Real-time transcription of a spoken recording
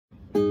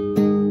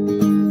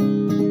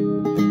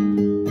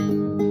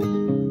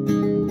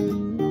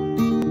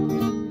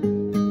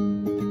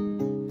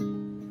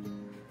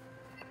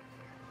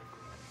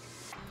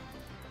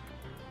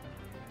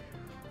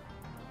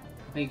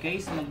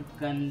guys,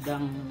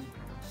 magandang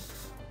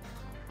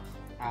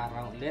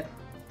araw ulit.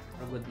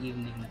 Or good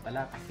evening na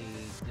pala kasi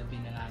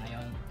gabi na nga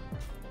ngayon.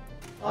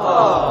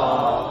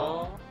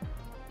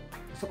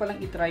 Gusto ko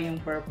lang itry yung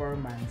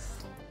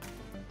performance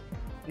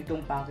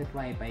nitong pocket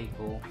wifi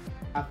ko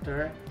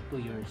after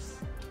 2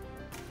 years.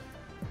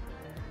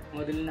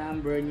 Model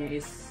number niya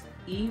is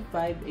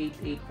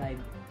E5885L.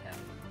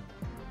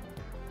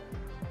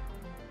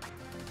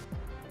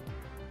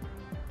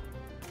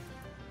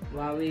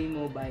 Huawei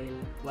Mobile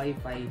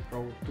Wi-Fi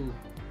Pro 2.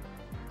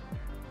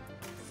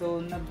 So,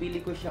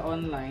 nabili ko siya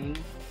online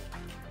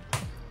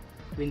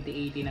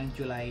 2018 ng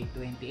July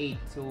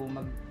 28. So,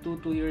 mag 2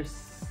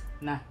 years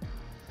na.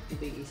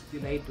 Today is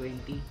July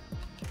 20.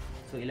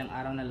 So, ilang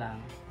araw na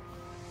lang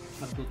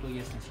mag 2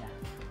 years na siya.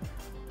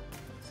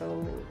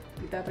 So,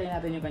 itatry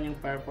natin yung kanyang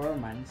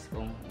performance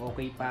kung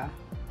okay pa.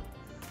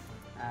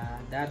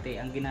 Dati,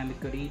 ang ginamit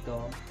ko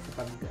rito sa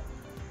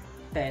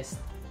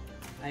pag-test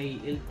ay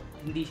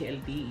hindi siya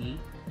LTE.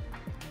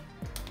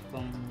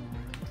 Kung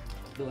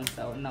doon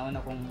sa nauna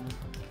kong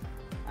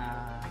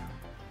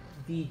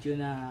video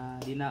na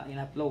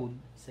in-upload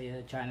sa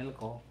channel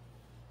ko,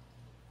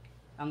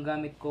 ang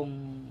gamit kong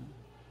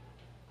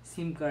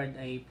SIM card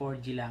ay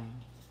 4G lang,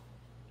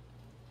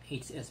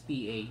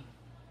 HSPA.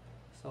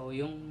 So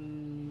yung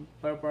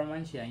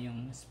performance niya,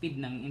 yung speed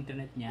ng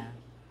internet niya,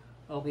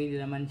 okay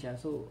din naman siya.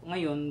 So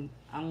ngayon,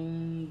 ang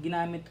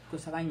ginamit ko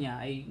sa kanya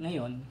ay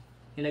ngayon,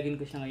 nilagyan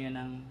ko siya ngayon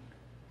ng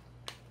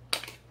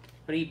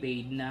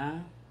prepaid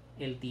na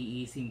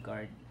LTE SIM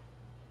card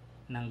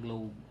ng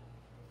Globe.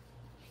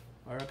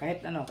 Or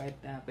kahit ano,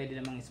 pwede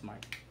namang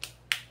smart.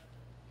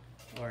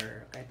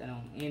 Or kahit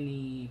anong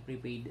any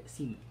prepaid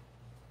SIM.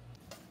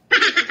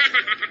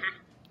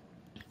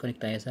 Connect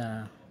tayo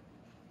sa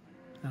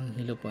ang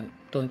Hello Point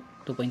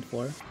 2.4.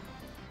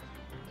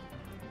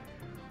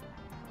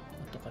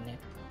 Auto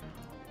connect.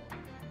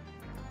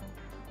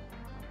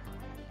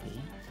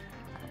 Okay.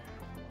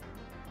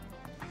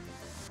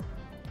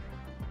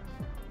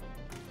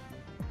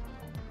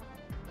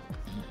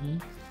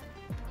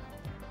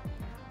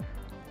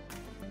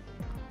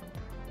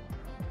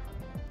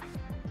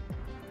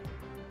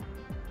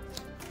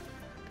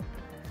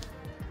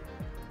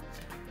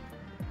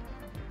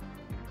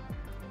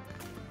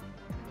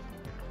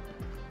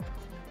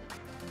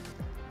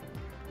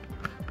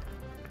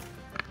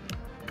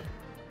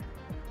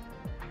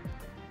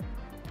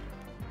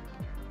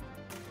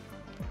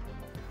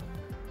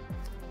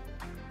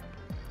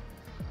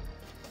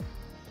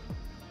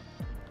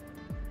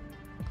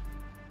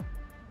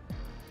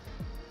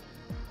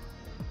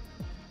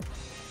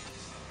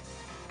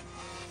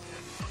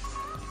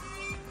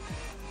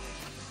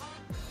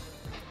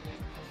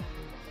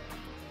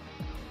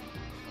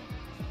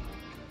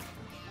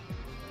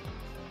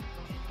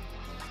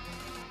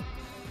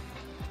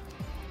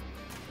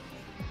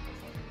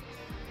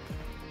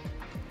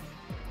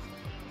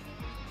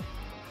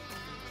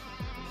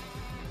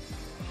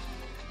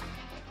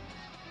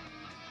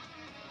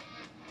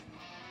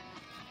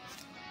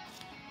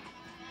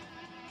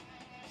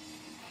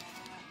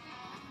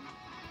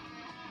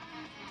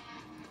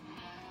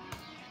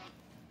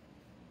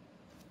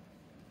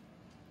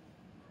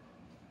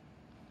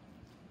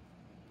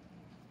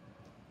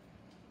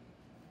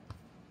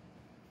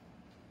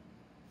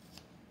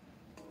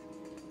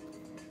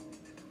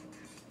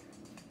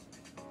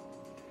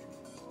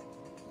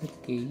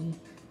 Okay.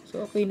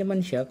 So, okay naman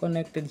siya.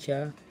 Connected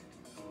siya.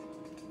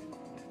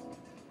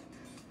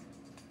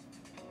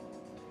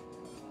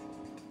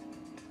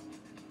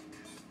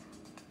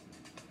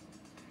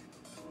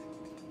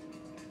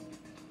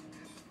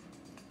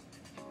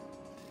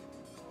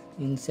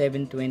 In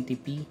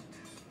 720p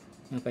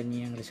ang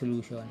kanyang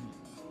resolution.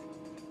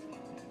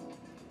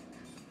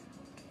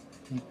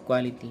 Yung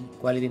quality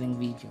ng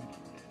video.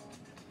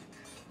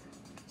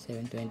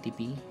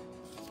 720p.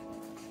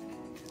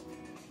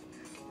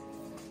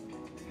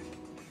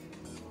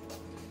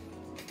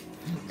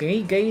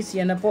 Okay guys,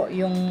 yan na po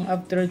yung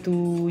after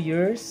 2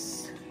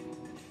 years.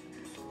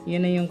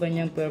 Yan na yung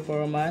kanyang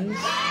performance.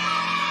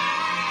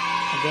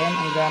 Again,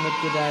 ang gamit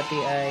ko dati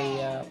ay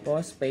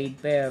postpaid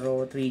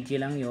pero 3G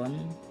lang yon.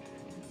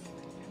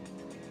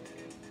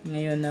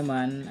 Ngayon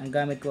naman, ang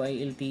gamit ko ay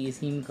LTE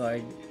SIM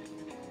card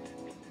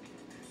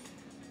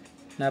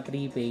na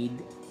prepaid.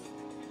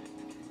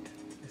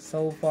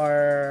 So far,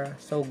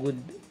 so good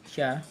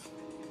siya.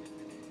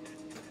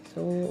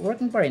 So,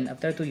 working pa rin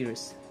after 2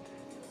 years.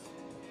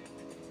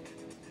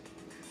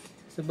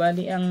 So,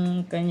 bali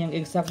ang kanyang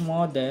exact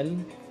model,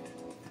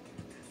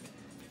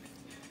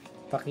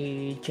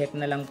 paki-check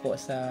na lang po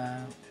sa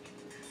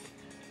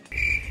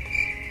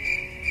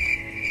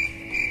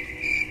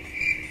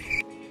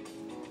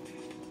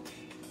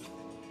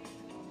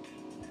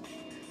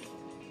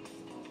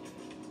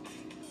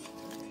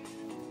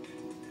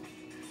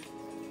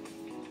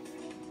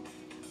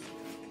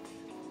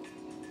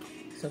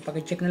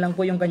paki-check na lang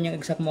po yung kanyang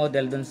exact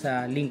model dun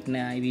sa link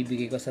na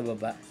ibibigay ko sa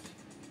baba.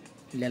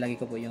 Ilalagay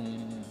ko po yung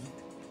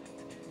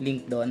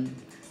link doon.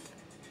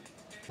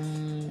 Ang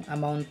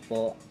amount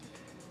po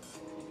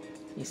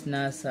is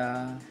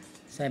nasa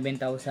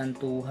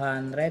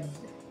 7,200.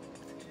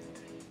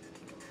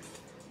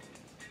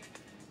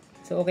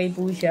 So okay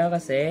po siya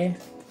kasi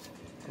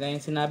gaya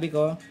ng sinabi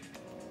ko,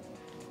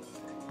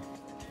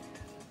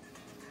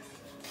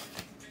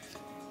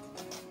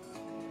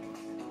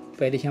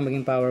 pwede siyang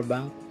maging power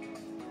bank.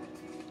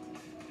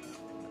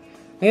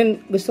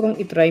 Ngayon, gusto kong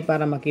itry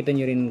para makita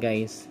nyo rin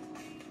guys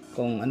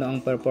kung ano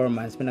ang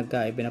performance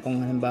pinagkaiba na kung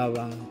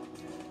halimbawang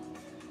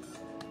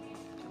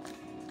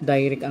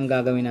direct ang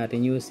gagawin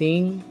natin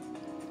using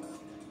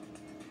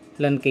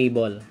LAN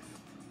cable.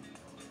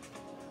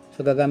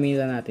 So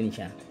gagamitan natin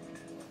siya.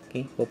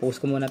 Okay, popost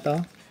ko muna to.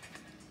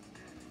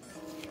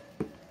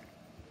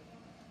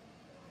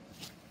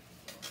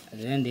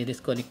 Ayan,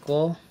 di-disconnect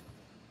ko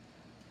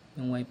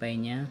yung wifi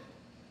niya.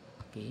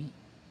 Okay.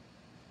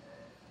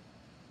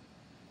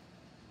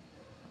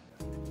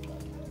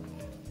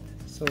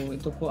 So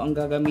ito po ang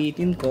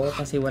gagamitin ko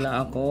kasi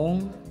wala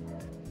akong,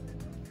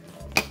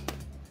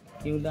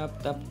 yung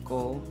laptop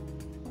ko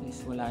is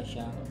wala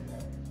siyang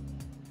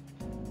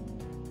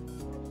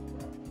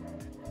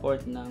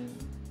port ng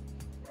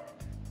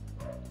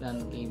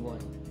LAN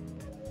cable.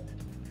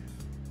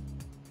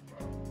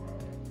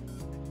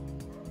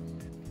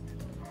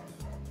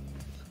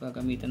 So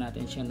gagamitan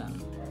natin siya ng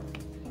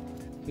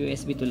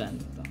USB to LAN.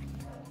 Ito.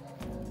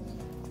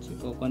 So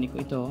kukunin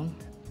ko ito.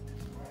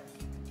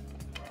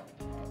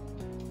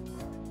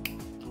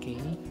 Okay.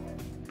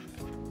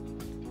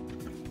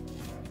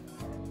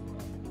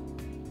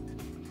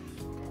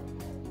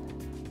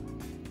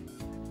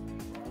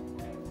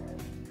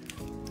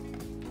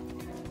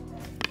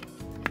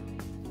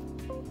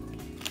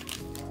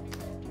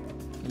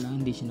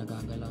 Kailangan hindi siya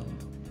nagagalaw.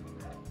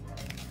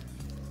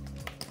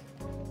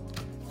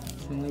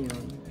 So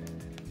ngayon,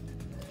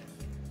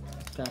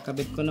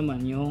 kakabit ko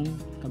naman yung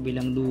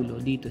kabilang dulo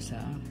dito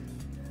sa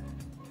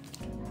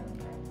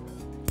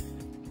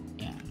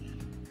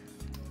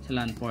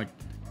LAN port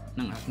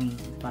ng aking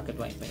pocket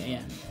wifi.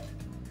 Ayan.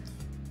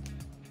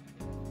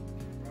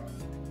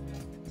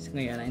 So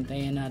ngayon,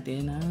 hintayin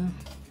natin na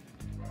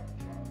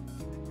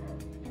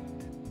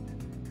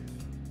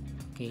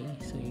okay,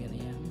 so yun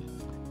yan.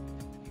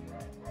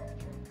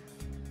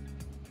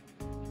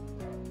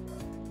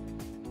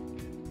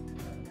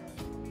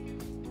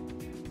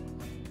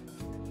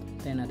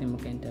 Hintayin natin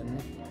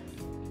magka-internet.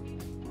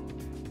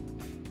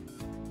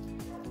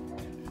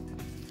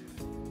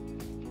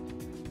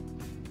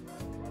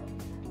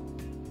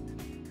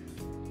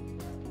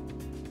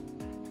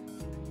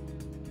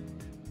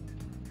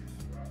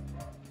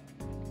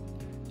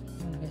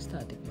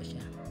 Static ba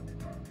siya?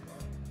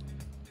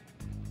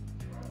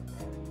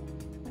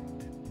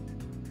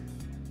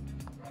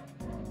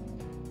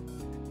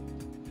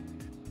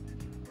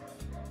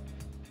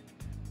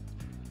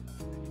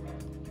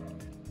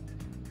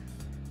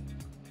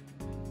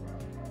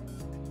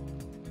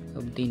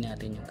 Obtain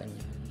natin yung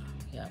kanyang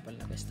kaya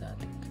pala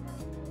static.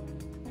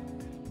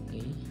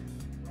 Okay.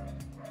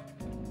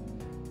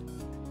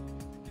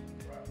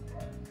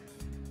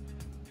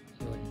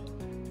 Yun.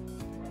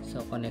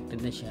 So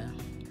connected na siya.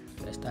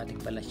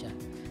 Static pala siya,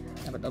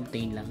 dapat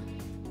obtain lang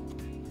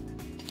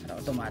para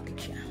automatic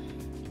siya.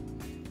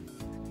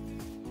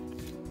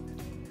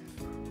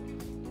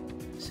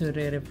 So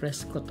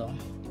re-refresh ko to.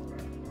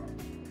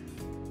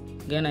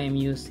 Again, I am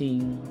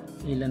using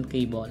LAN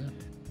cable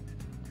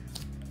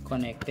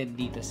connected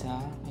dito sa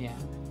ayan,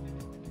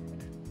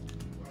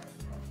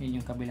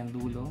 yun yung kabilang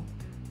dulo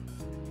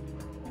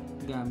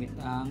gamit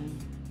ang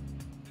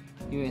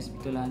USB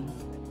to LAN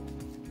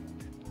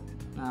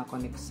na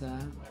connect sa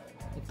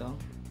ito.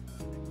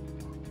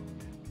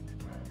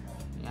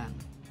 Ayan.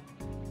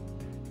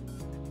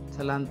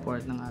 Sa LAN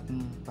port ng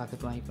ating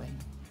pocket wifi.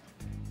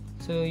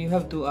 So you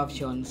have two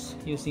options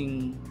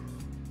using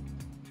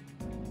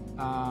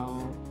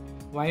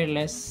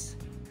wireless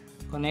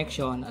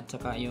connection at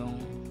saka yung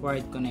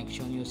wired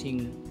connection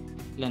using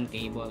LAN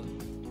cable.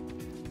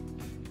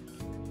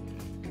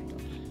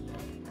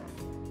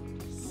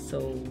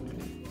 So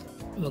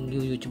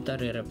mag-YouTube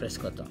tayo, re-refresh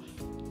ko to.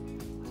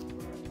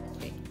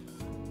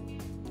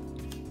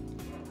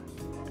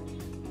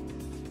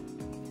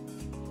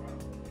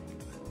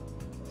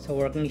 So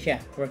working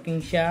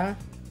siya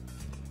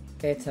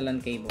kahit sa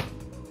LAN cable.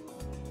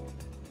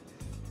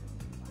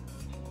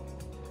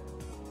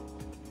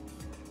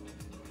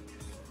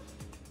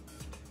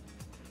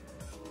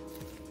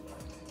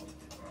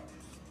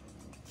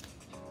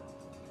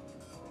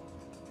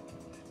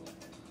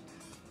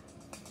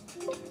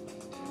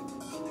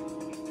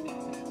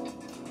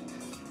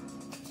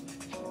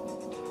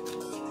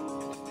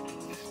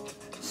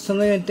 So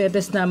ngayon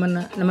test naman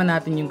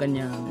natin yung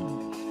kanyang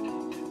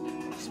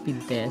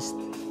speed test.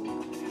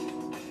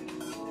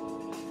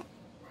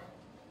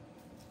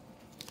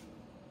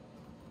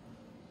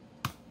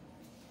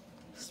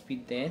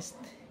 Speed test.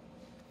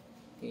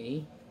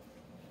 Okay.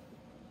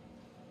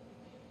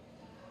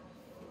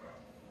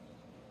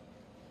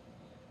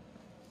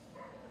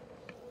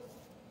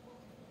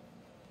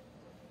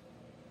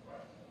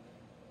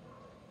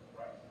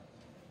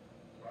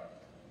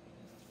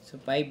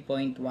 So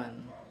 5.1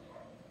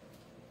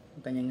 ang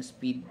kanyang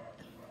speed.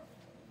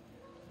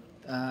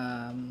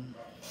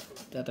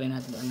 tatry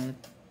natin ulit.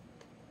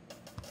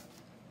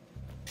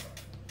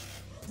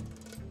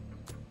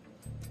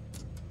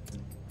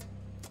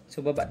 So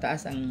baba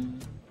taas ang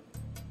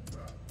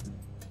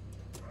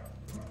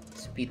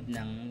speed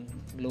ng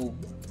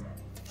globe,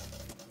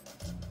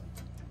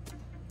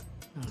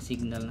 ang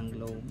signal ng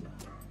globe.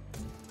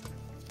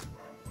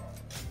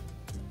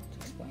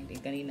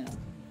 6.8 kanina.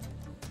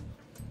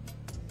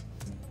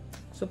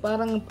 So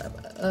parang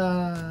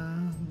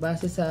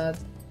base sa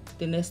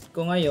tinest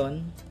ko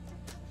ngayon,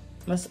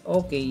 mas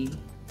okay,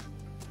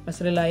 mas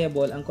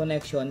reliable ang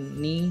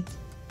connection ni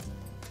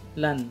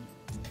LAN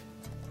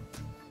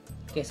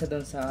kesa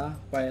dun sa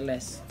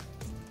wireless.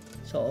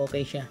 So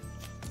okay siya.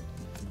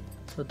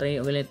 So try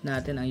ulit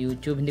natin ang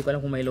YouTube. Hindi ko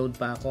alam kung may load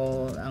pa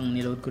ako. Ang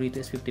niload ko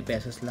rito is 50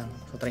 pesos lang.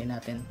 So try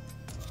natin.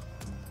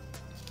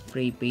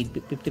 Prepaid,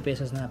 50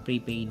 pesos na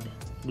prepaid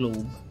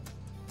globe.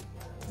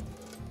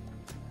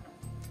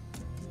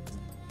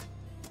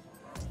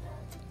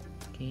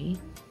 Okay.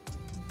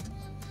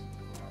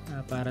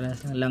 Para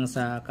lang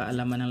sa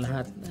kaalaman ng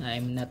lahat,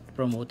 I'm not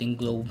promoting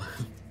globe.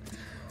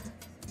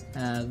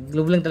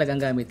 Globe lang talaga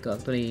ang gamit ko.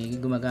 Actually,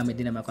 gumagamit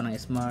din naman ako ng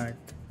smart.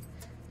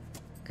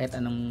 Kahit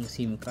anong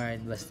SIM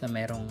card, basta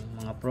merong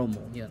mga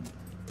promo, yun.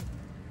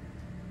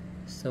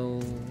 So,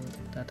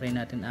 tatry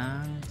natin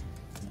ang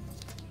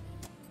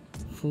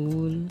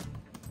full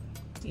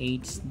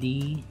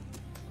HD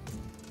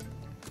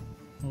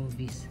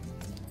movies.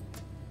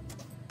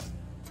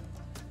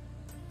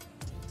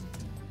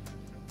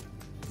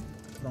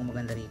 Bang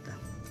maganda rito.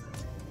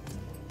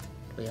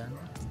 So, yan.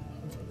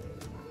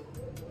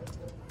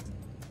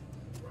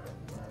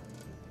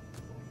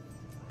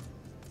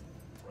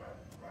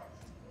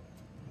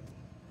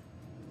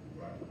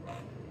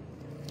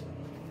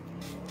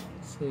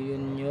 So,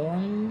 yun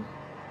yung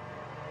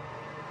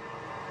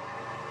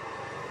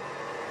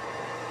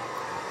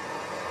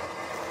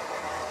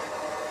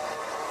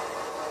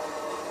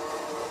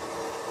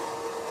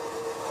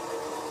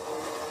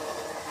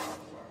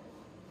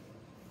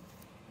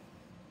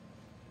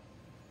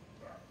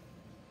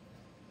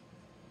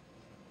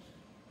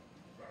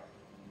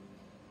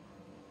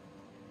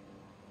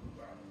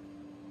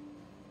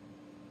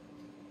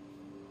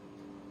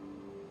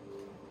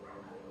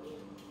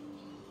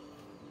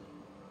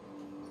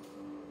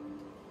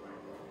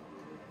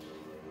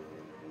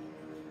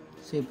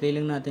so, i-play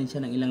lang natin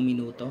siya ng ilang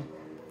minuto.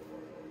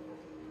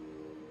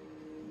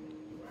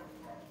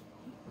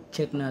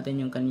 Check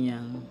natin yung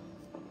kanyang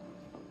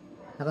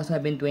naka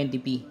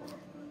 720p.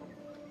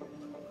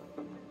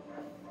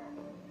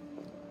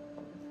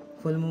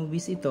 Full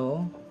movies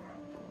ito.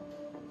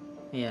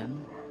 Ayan.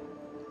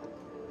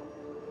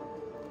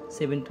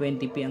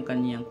 720p ang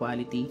kanyang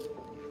quality.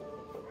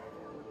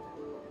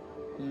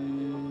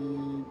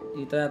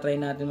 Ito try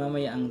natin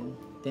mamaya ang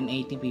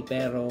 1080p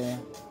pero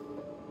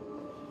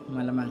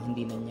malamang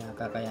hindi na niya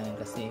kakayanin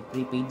kasi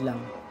prepaid lang.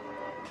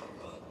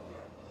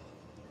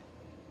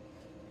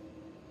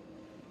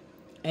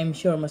 I'm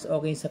sure mas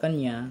okay sa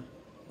kanya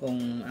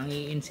kung ang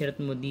i-insert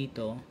mo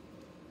dito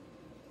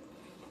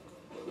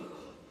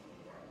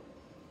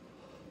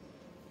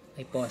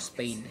ay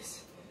postpaid.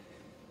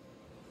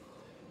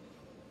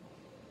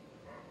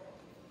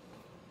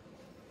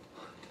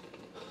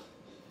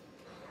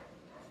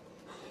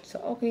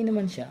 So okay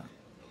naman siya.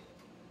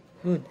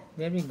 Good,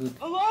 very good.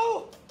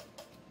 Hello?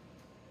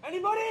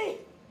 Anybody?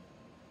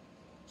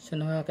 So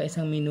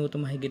nakaka-isang minuto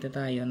mahigit na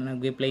tayo na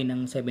nag-play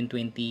ng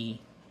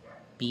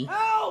 720p.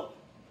 Help!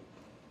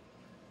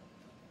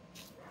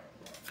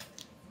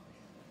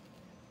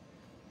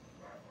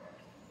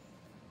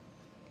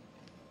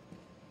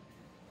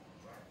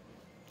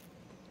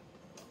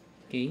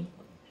 Okay.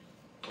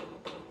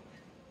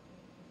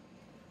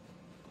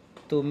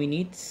 2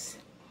 minutes.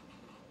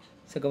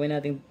 So gawin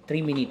natin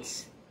 3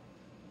 minutes.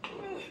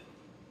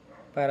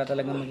 Para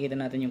talagang makita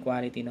natin yung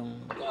quality ng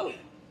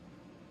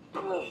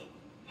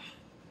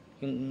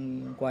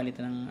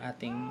ng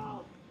ating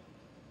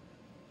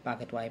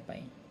packet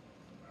wifi.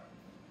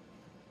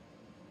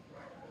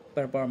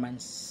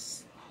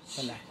 Performance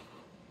wala.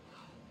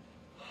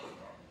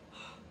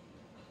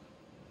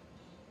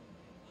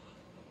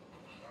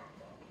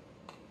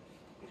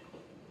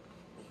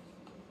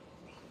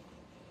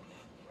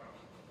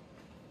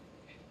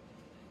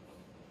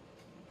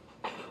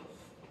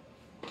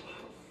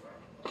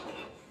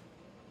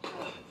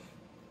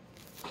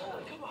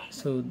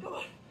 So,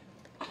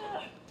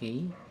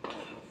 okay.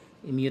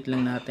 I-mute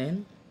lang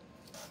natin.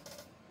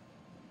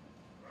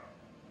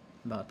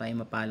 Baka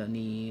tayo mapalo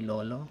ni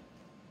Lolo.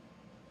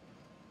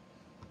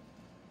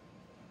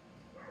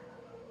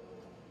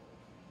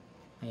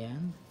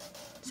 Ayan.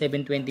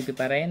 720p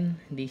pa rin.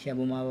 Hindi siya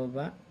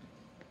bumababa.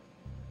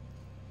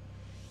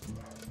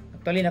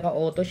 Actually,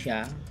 naka-auto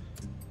siya.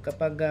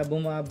 Kapag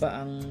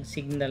bumaba ang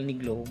signal ni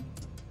Globe,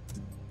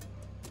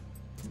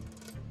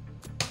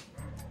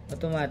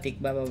 automatic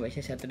bababa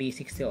siya sa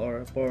 360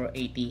 or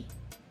 480p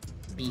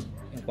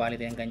yung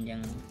quality ng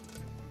kanyang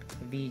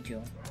video.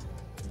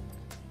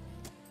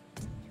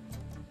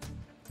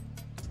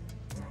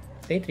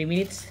 Okay, 3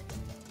 minutes.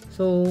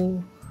 So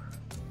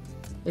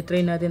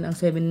i-try natin ang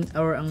 7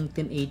 or ang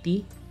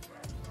 1080.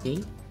 Okay.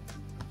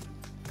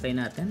 Try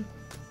natin.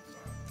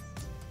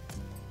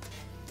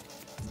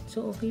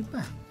 So, okay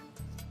pa.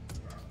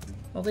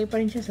 Okay pa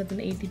rin siya sa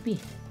 1080p.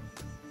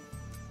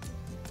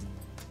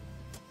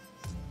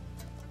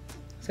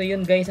 So,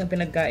 yun guys ang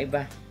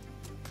pinagkaiba.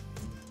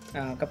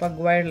 Kapag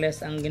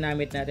wireless ang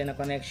ginamit natin na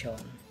connection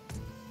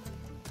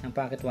ng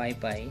packet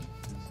Wi-Fi,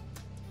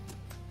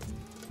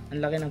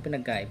 ang laki ng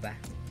pinagkaiba.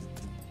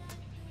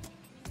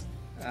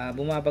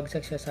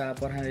 Bumabagsak siya sa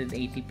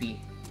 480p.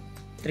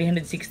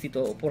 360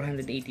 to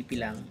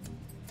 480p lang.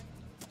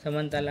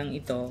 Samantalang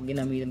ito,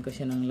 ginamitan ko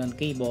siya ng LAN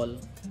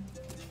cable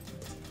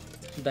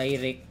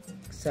direct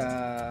sa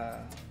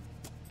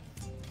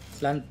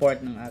LAN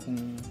port ng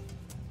aking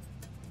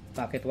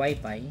packet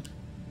Wi-Fi.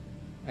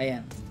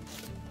 Ayan,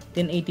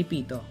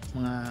 1080p to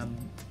mga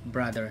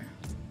brother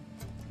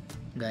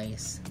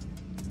guys.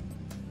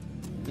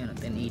 Yan,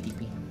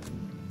 1080p.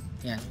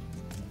 Yan.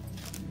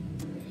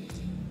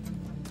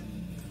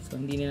 So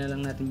hindi na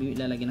lang natin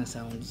ilalagyan ng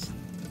sounds.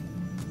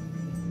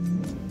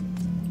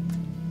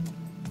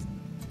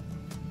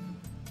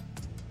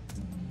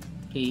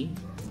 Okay.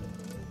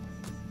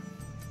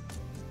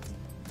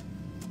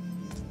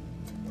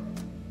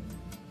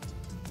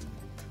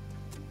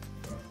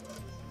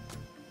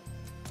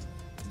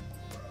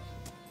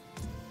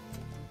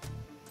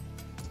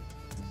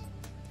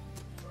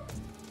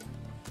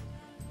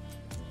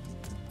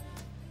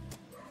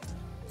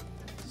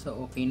 So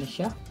okay na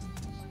siya.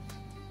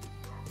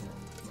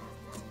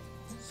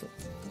 So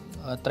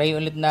try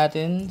ulit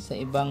natin sa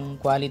ibang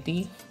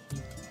quality.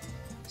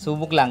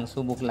 Subok lang.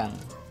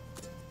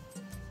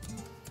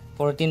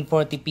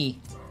 1440p.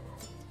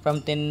 From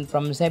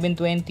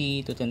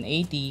 720 to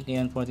 1080,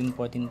 ngayon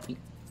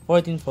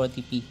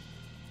 1440p.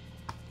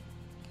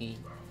 Okay.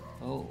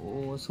 So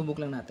subok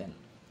lang natin.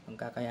 Kung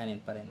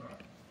kakayanin pa rin.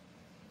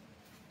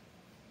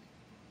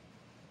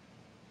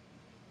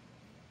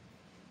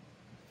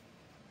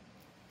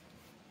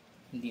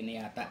 Hindi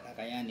na yata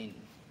kakayanin.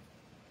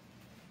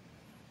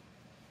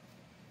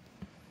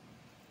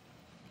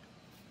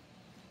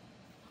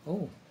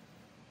 Oh.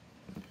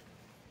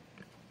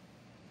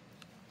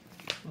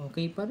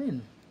 Okay pa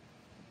rin.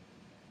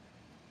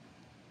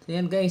 So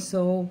yan guys.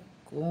 So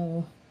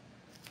kung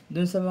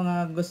dun sa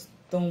mga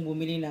gustong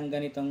bumili ng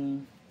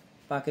ganitong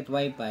packet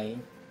Wi-Fi,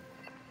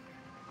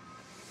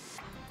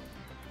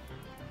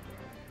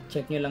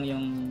 check nyo lang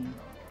yung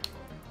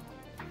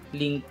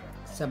link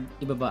sa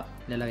ibaba.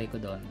 Lalagay ko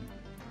doon.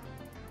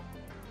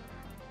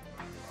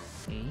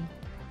 Okay.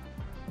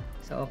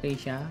 So okay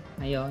siya.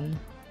 Ngayon,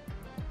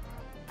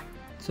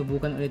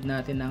 subukan ulit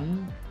natin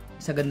ng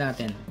isagad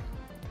natin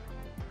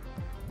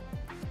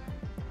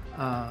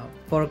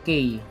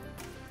 4K.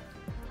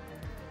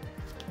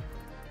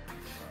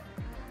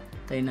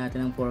 Try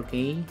natin ng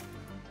 4K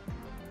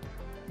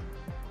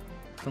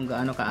kung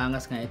gaano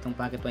kaangas nga itong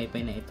packet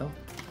Wi-Fi na ito.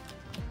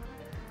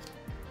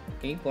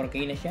 Okay,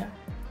 4K na siya.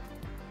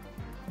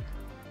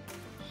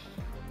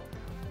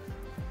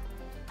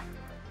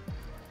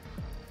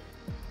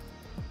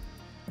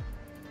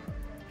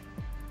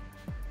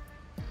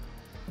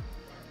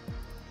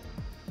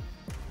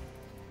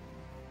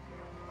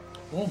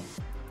 Oh,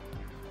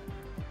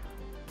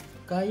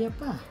 kaya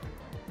pa.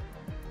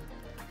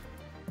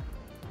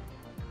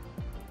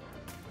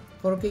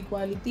 4K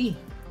quality.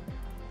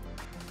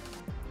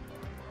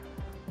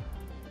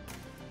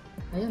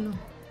 Ayan, oh.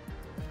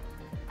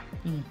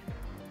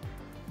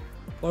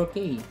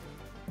 4K.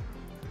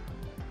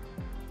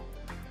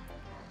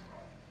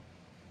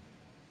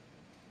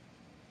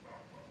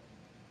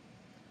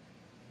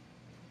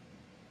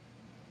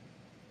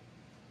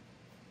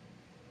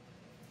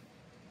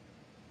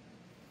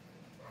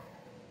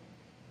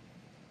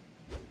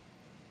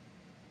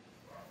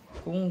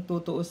 Kung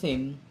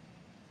tutuusin,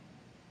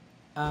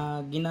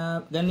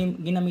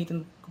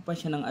 ginamitan ko pa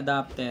siya ng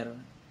adapter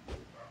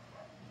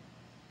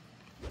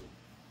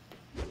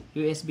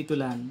USB to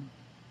LAN.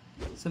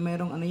 So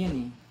merong ano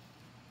yan eh,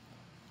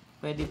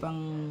 pwede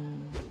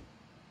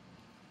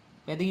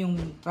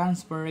yung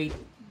transfer rate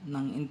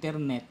ng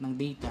internet, ng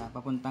data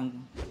papuntang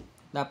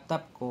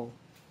laptop ko,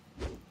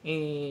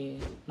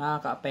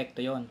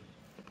 nakaka-apekto yon.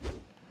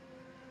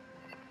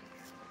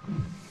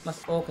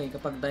 Mas okay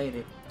kapag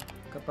direct,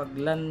 kapag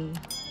LAN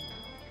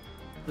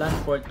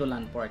port to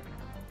LAN port.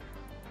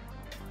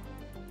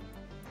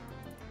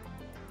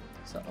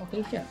 So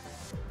okay siya.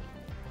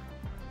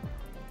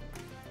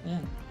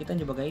 Ayan, kita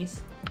nyo ba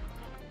guys?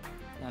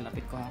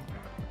 Lalapit ko ha,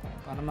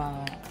 para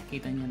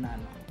makita nyo na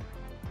ano,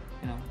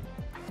 you know,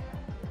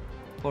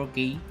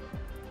 4K.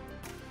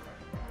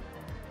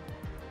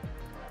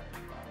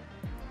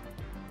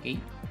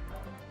 Okay.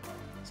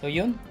 So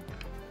yun,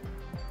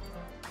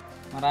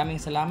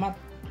 maraming salamat.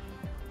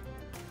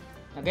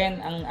 Again,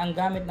 ang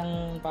gamit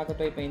ng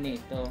packet Wi-Fi na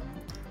ito,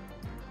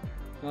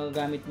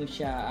 magagamit mo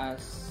siya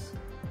as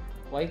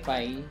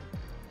Wi-Fi.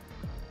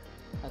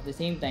 At the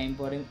same time,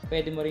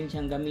 pwede mo rin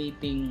siyang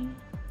gamiting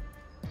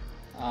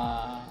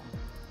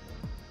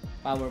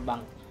power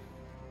bank.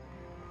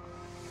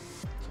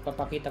 So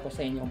papakita ko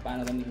sa inyo kung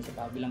paano gamitin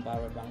sa bilang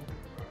power bank.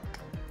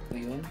 ko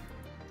yun.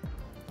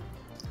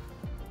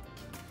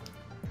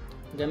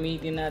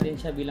 Gamitin natin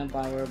siya bilang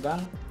power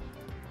bank.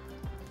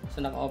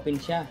 So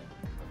naka-open siya.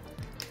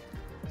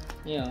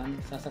 Ngayon,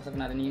 sasaksak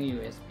natin yung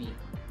USB.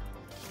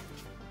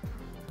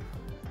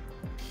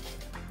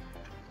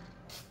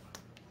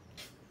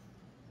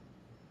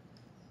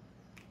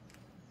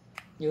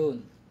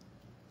 Yun.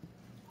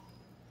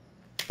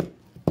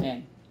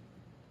 Ayan.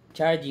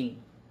 Charging.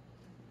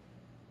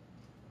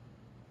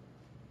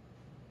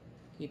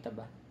 Kita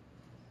ba?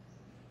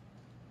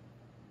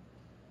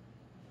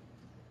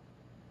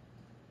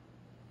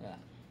 Ayan.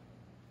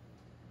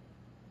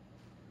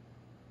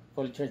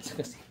 Full charge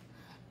kasi.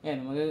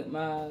 Ayan,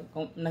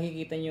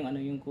 nakikita niyo yung ano,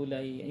 yung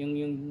kulay, yung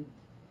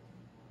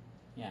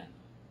yan.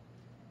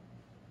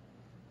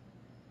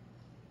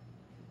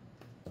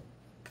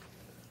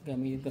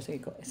 Gamitin ko sa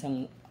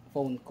isang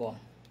phone ko.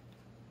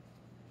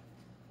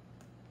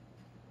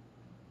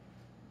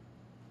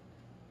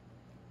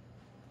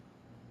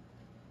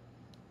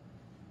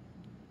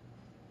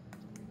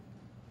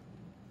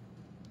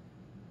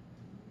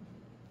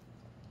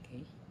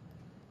 Okay.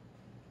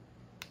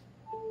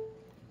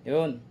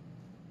 Yun.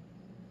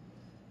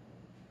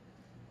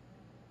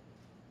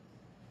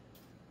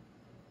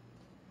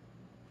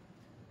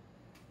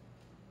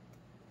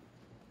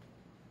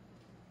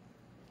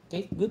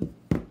 Okay, good.